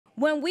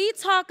when we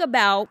talk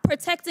about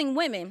protecting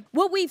women,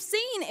 what we've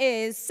seen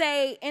is,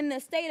 say, in the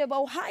state of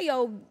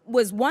Ohio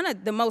was one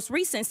of the most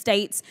recent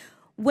states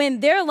when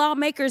their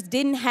lawmakers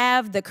didn't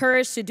have the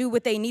courage to do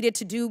what they needed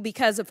to do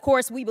because, of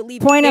course, we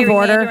believe in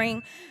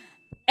gerrymandering.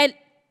 And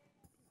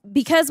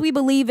because we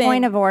believe in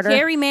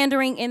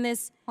gerrymandering in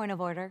this. Point of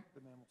order.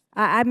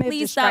 I moved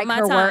to strike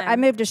her words. I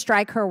moved to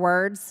strike her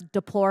words,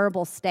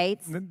 deplorable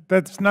states.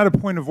 That's not a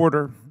point of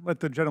order. Let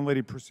the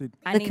gentlelady proceed.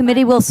 The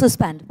committee will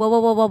suspend. Whoa, whoa,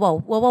 whoa, whoa, whoa,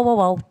 whoa, whoa, whoa,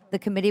 whoa. The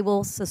committee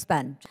will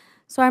suspend.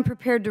 So I'm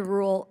prepared to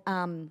rule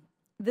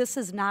this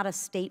is not a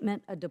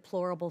statement, a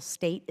deplorable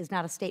state is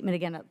not a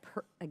statement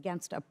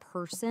against a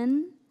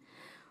person,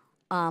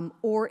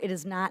 or it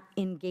is not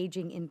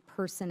engaging in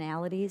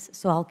personalities.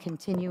 So I'll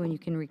continue and you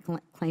can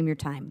reclaim your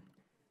time.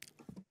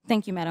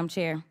 Thank you, Madam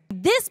Chair.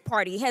 This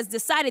party has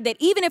decided that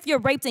even if you're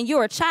raped and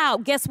you're a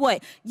child, guess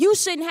what? You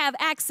shouldn't have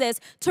access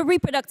to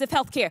reproductive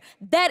health care.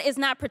 That is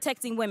not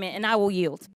protecting women, and I will yield.